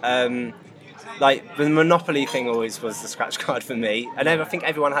 Like, the Monopoly thing always was the scratch card for me, and I think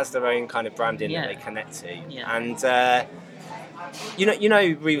everyone has their own kind of branding that they connect to. And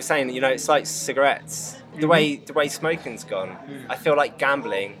we were saying that it's like cigarettes. The way smoking's gone, I feel like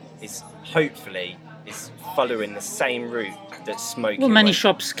gambling is hopefully following the same route that smoking. Well, many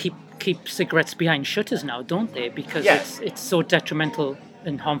shops keep cigarettes behind shutters now, don't they? Because it's so detrimental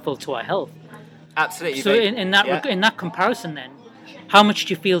and harmful to our health. Absolutely. So in that comparison, then, how much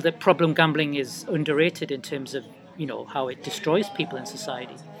do you feel that problem gambling is underrated in terms of how it destroys people in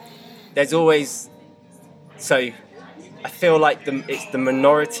society. There's always, so I feel like it's the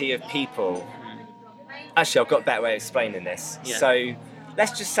minority of people. Actually, I've got a better way of explaining this. Yeah. So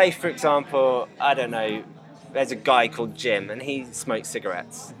let's just say, for example, I don't know, there's a guy called Jim and he smokes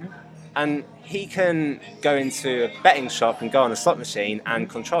cigarettes. And he can go into a betting shop and go on a slot machine and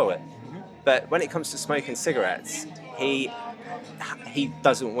control it. But when it comes to smoking cigarettes, he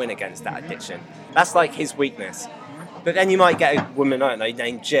doesn't win against that addiction. That's like his weakness. But then you might get a woman, I don't know,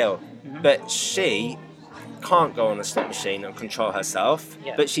 named Jill, but she can't go on a slot machine and control herself,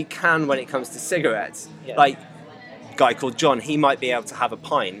 but she can when it comes to cigarettes. Like a guy called John, he might be able to have a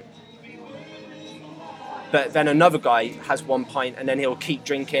pint, but then another guy has 1 pint and then he'll keep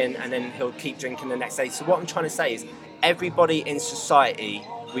drinking and then he'll keep drinking the next day. So what I'm trying to say is everybody in society,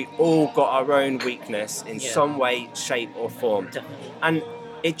 we all got our own weakness in some way, shape or form. Definitely. And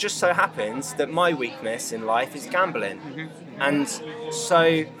it just so happens that my weakness in life is gambling. And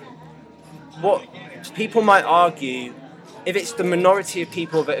so what people might argue, if it's the minority of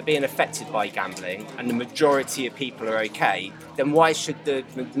people that are being affected by gambling and the majority of people are okay, then why should the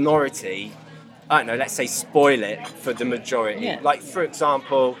minority, I don't know, let's say spoil it for the majority? Yeah. Like, for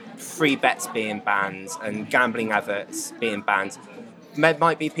example, free bets being banned and gambling adverts being banned. There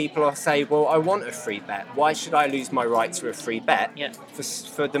might be people who say, well, I want a free bet. Why should I lose my right to a free bet? Yeah.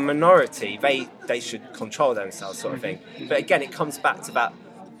 For the minority, they should control themselves, sort of thing. But again, it comes back to that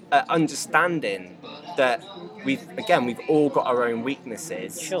understanding that we've all got our own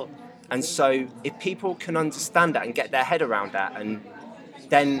weaknesses. Sure. And so if people can understand that and get their head around that, and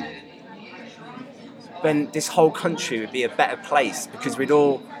then this whole country would be a better place, because we'd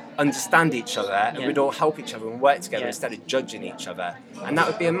all understand each other and we'd all help each other and work together instead of judging each other, and that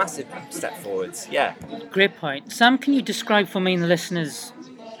would be a massive step forwards. Great point. Sam, can you describe for me and the listeners,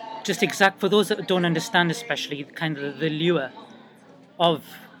 just for those that don't understand, especially kind of the lure of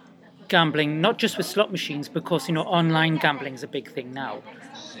gambling, not just with slot machines, because online gambling is a big thing now.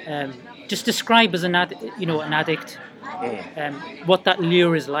 Just describe as an addict what that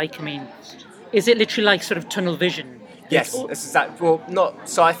lure is like. I mean, is it literally like sort of tunnel vision? Yes, this is that. Well, not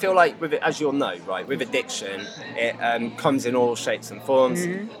so. I feel like with it, as you'll know, right, with addiction, it comes in all shapes and forms,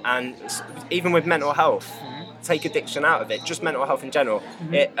 and even with mental health. Take addiction out of it, just mental health in general.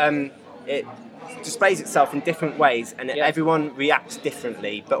 It displays itself in different ways, and everyone reacts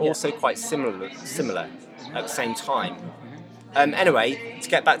differently, but also quite similar at the same time. Anyway, to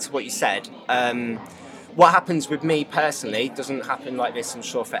get back to what you said. What happens with me personally doesn't happen like this, I'm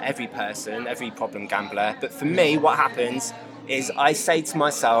sure, for every person, every problem gambler. But for me, what happens is I say to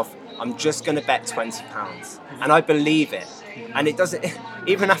myself, I'm just going to bet £20. And I believe it. And it doesn't,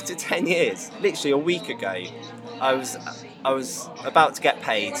 even after 10 years, literally a week ago, I was about to get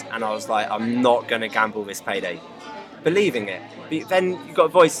paid and I was like, I'm not going to gamble this payday. Believing it. But then you've got a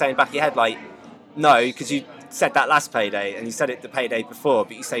voice saying back in your head like, no, because you said that last payday and you said it the payday before,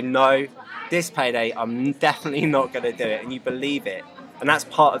 but you say, no, this payday, I'm definitely not going to do it, and you believe it. And that's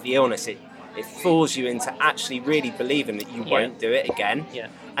part of the illness. It fools you into actually really believing that you won't do it again.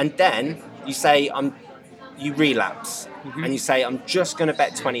 And then you say, you relapse, and you say, I'm just going to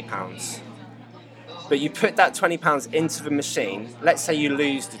bet £20. But you put that £20 into the machine, let's say you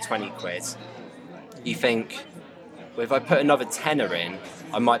lose the 20 quid, you think, well, if I put another tenner in,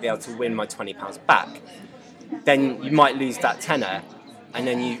 I might be able to win my £20 back. Then you might lose that tenner, and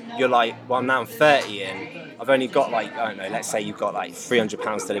then you're like, well, now I'm 30 in, I've only got like, I don't know, let's say you've got like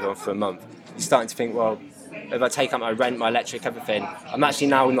 £300 to live on for a month. You're starting to think, well, if I take up my rent, my electric, everything, I'm actually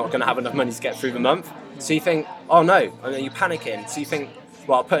now not going to have enough money to get through the month. So you think, oh no, and then you're panicking. So you think,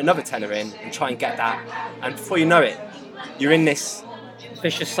 well, I'll put another tenner in and try and get that. And before you know it, you're in this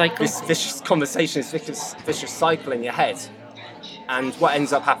vicious cycle. This vicious conversation, this vicious cycle in your head. And what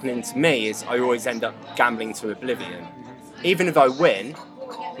ends up happening to me is I always end up gambling to oblivion. Even if I win,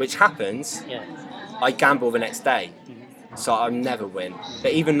 which happens, I gamble the next day. So I never win.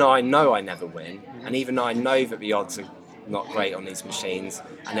 But even though I know I never win, and even though I know that the odds are not great on these machines,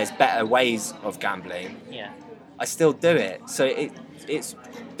 and there's better ways of gambling, I still do it. So it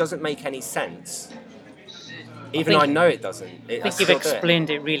doesn't make any sense. Even though I know it doesn't. I think you've explained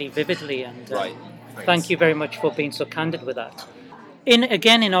it really vividly, and thank you very much for being so candid with that.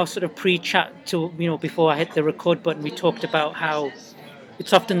 In our sort of pre-chat to before I hit the record button, we talked about how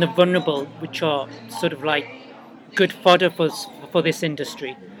it's often the vulnerable which are sort of like good fodder for this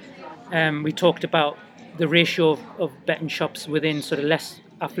industry. We talked about the ratio of betting shops within sort of less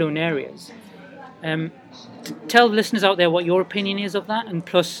affluent areas. Tell listeners out there what your opinion is of that, and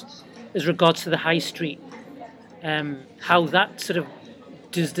plus as regards to the high street, how that sort of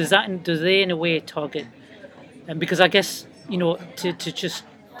does they in a way target And because I guess, to just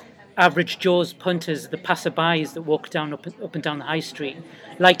average Joe's punters, the passerbys that walk down up and down the high street,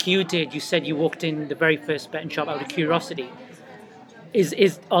 like you did, you said you walked in the very first betting shop out of curiosity.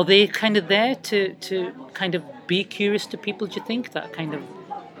 Are they kind of there to kind of be curious to people, do you think, that kind of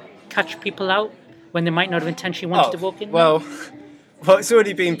catch people out when they might not have intentionally wanted to walk in? Well, it's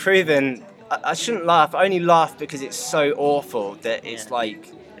already been proven. I shouldn't laugh. I only laugh because it's so awful that it's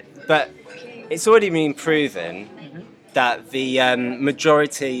but it's already been proven that the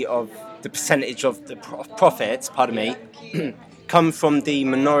majority of the percentage of the profits, come from the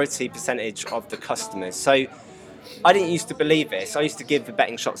minority percentage of the customers. So I didn't used to believe this. I used to give the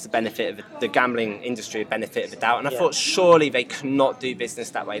betting shops the gambling industry a benefit of the doubt, and I thought surely they cannot do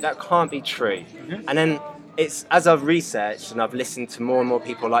business that way. That can't be true. And then it's as I've researched and I've listened to more and more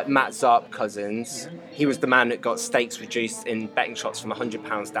people like Matt Zarp Cousins. He was the man that got stakes reduced in betting shops from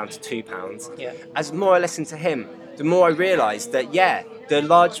 £100 down to £2. As more I listened to him, the more I realised that the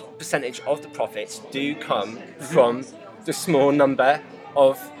large percentage of the profits do come from the small number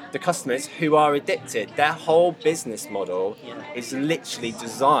of the customers who are addicted. Their whole business model is literally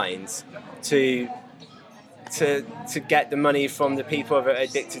designed to get the money from the people that are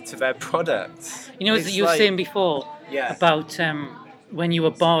addicted to their products. As you were saying before about when you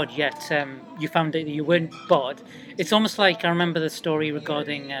were barred, yet you found that you weren't barred. It's almost like I remember the story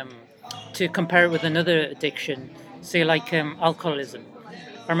regarding, to compare it with another addiction, say like alcoholism.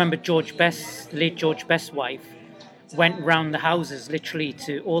 I remember the late George Best's wife, went round the houses literally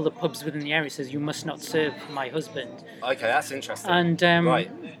to all the pubs within the area, says, "You must not serve my husband." Okay, that's interesting. And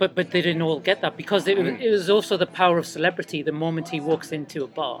right. but they didn't all get that because it was also the power of celebrity. The moment he walks into a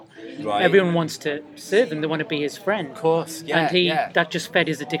bar, everyone wants to serve him. They want to be his friend. Of course, and that just fed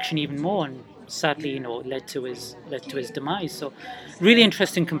his addiction even more, and sadly, led to his demise. So, really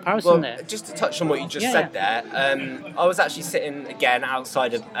interesting comparison there. Just to touch on what you just said there, I was actually sitting again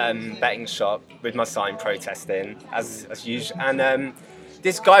outside a betting shop with my sign protesting as usual, and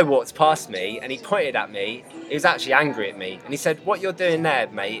this guy walked past me and he pointed at me. He was actually angry at me, and he said, "What you're doing there,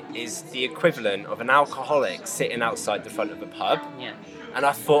 mate, is the equivalent of an alcoholic sitting outside the front of a pub." Yeah. And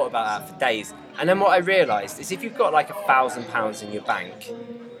I thought about that for days. And then what I realised is if you've got like £1,000 in your bank,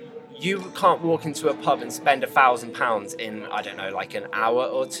 you can't walk into a pub and spend £1,000 in, I don't know, like an hour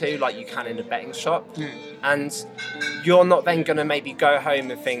or two, like you can in a betting shop. And you're not then going to maybe go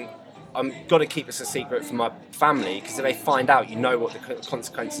home and think, I've got to keep this a secret from my family, because if they find out, you know what the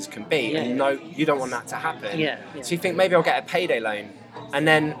consequences can be, and you don't want that to happen. So you think, maybe I'll get a payday loan, and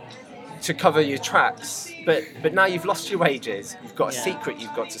then to cover your tracks. But now you've lost your wages, you've got a secret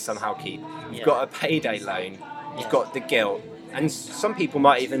you've got to somehow keep, you've got a payday loan, you've got the guilt. And some people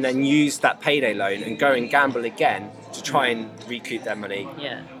might even then use that payday loan and go and gamble again to try and recoup their money.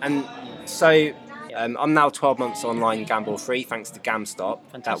 And so I'm now 12 months online gamble free thanks to GamStop.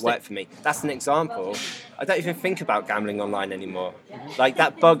 Fantastic. That worked for me. That's an example. I don't even think about gambling online anymore. Like,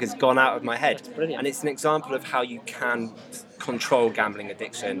 that bug has gone out of my head. That's brilliant. And it's an example of how you can control gambling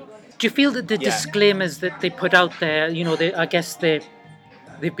addiction. Do you feel that the disclaimers that they put out there, I guess they've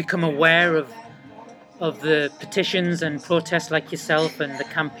become aware of the petitions and protests like yourself and the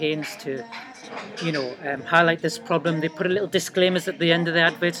campaigns to, highlight this problem? They put a little disclaimers at the end of the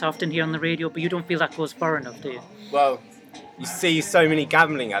adverts I often hear on the radio, but you don't feel that goes far enough, do you? Well, you see so many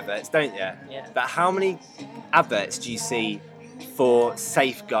gambling adverts, don't you? Yeah. But how many adverts do you see for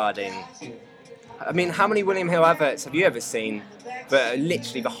safeguarding? I mean, how many William Hill adverts have you ever seen? But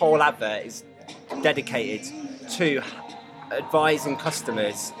literally the whole advert is dedicated to advising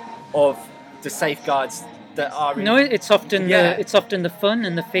customers of the safeguards that are in... No, it's often the fun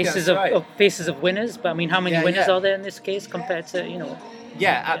and the faces of winners. But I mean, how many winners are there in this case compared to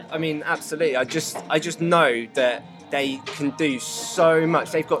I mean, absolutely. I just know that they can do so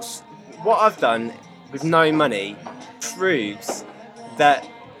much. They've got what I've done with no money proves that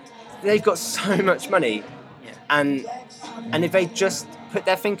they've got so much money, and if they just put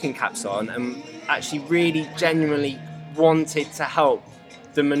their thinking caps on and actually really genuinely wanted to help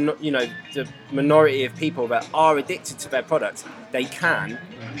the minority of people that are addicted to their products, they can.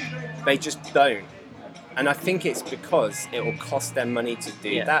 They just don't, and I think it's because it will cost them money to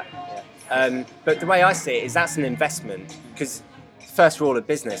do that. But the way I see it is that's an investment, because first rule of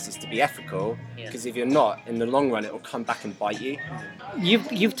business is to be ethical, because if you're not, in the long run it will come back and bite you.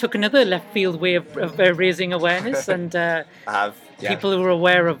 You've took another left field way of raising awareness and I have, people who are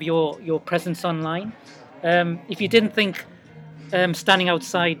aware of your presence online. If you didn't think standing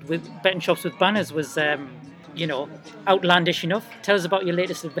outside with betting shops with banners was outlandish enough, tell us about your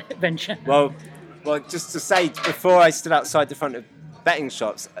latest venture. Well, just to say, before I stood outside the front of betting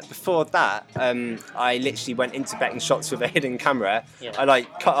shops. Before that, I literally went into betting shops with a hidden camera. Yeah. I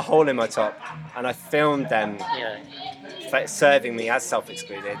cut a hole in my top and I filmed them serving me as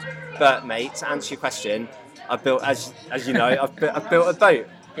self-excluded. But mate, to answer your question, I built, as you know, I've built a boat.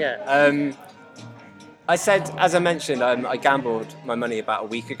 Yeah. I said, as I mentioned, I gambled my money about a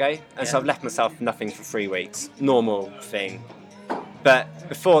week ago, and so I've left myself nothing for 3 weeks. Normal thing. But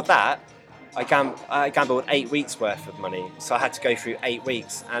before that, I gambled 8 weeks worth of money, so I had to go through 8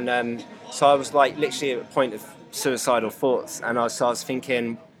 weeks, and so I was literally at a point of suicidal thoughts, and I was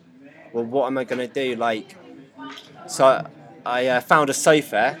thinking, well, what am I going to do? So I found a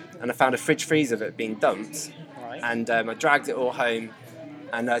sofa, and I found a fridge freezer that had been dumped, and I dragged it all home.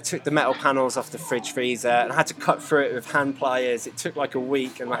 And I took the metal panels off the fridge freezer and I had to cut through it with hand pliers. It took a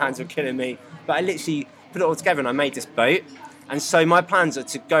week and my hands were killing me. But I literally put it all together and I made this boat. And so my plans are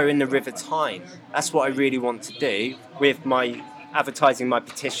to go in the River Tyne. That's what I really want to do with my advertising my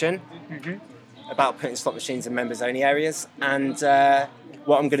petition about putting slot machines in members-only areas. And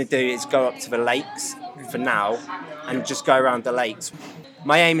what I'm going to do is go up to the lakes for now and just go around the lakes.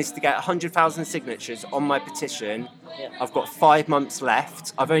 My aim is to get 100,000 signatures on my petition. I've got 5 months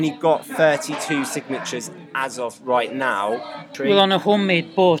left. I've only got 32 signatures as of right now. Well, on a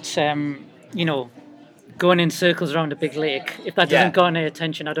homemade boat, going in circles around a big lake, if that doesn't garner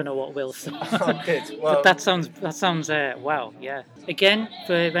attention, I don't know what will. So. Oh, good. Well, but that sounds wow, yeah. Again,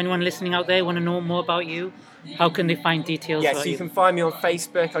 for anyone listening out there, want to know more about you, how can they find details? So you can find me on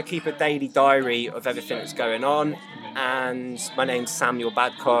Facebook. I keep a daily diary of everything that's going on. And my name's Samuel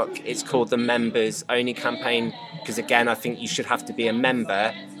Badcock. It's called the Members Only campaign because, again, I think you should have to be a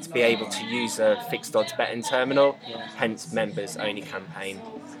member to be able to use a fixed odds betting terminal, hence Members Only campaign.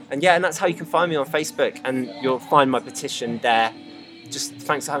 And that's how you can find me on Facebook, and you'll find my petition there. Just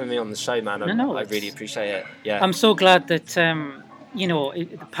thanks for having me on the show, man. I really appreciate it. Yeah, I'm so glad that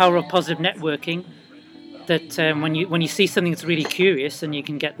the power of positive networking. That when you see something that's really curious and you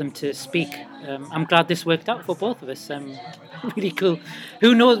can get them to speak, I'm glad this worked out for both of us. Really cool.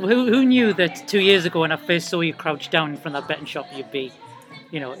 Who knew that 2 years ago when I first saw you crouched down in front of that betting shop, you'd be,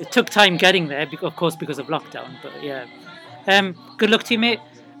 it took time getting there, of course, because of lockdown. But good luck to you, mate.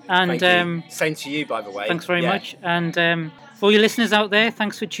 And thank you. Same to you, by the way. Thanks very much. And for all your listeners out there,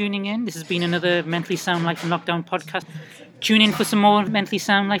 thanks for tuning in. This has been another Mentally Sound Life in Lockdown podcast. Tune in for some more Mentally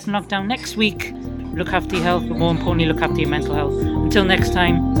Sound Life in Lockdown next week. Look after your health, but more importantly, look after your mental health. Until next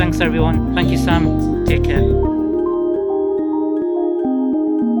time, thanks everyone. Thank you, Sam. Take care.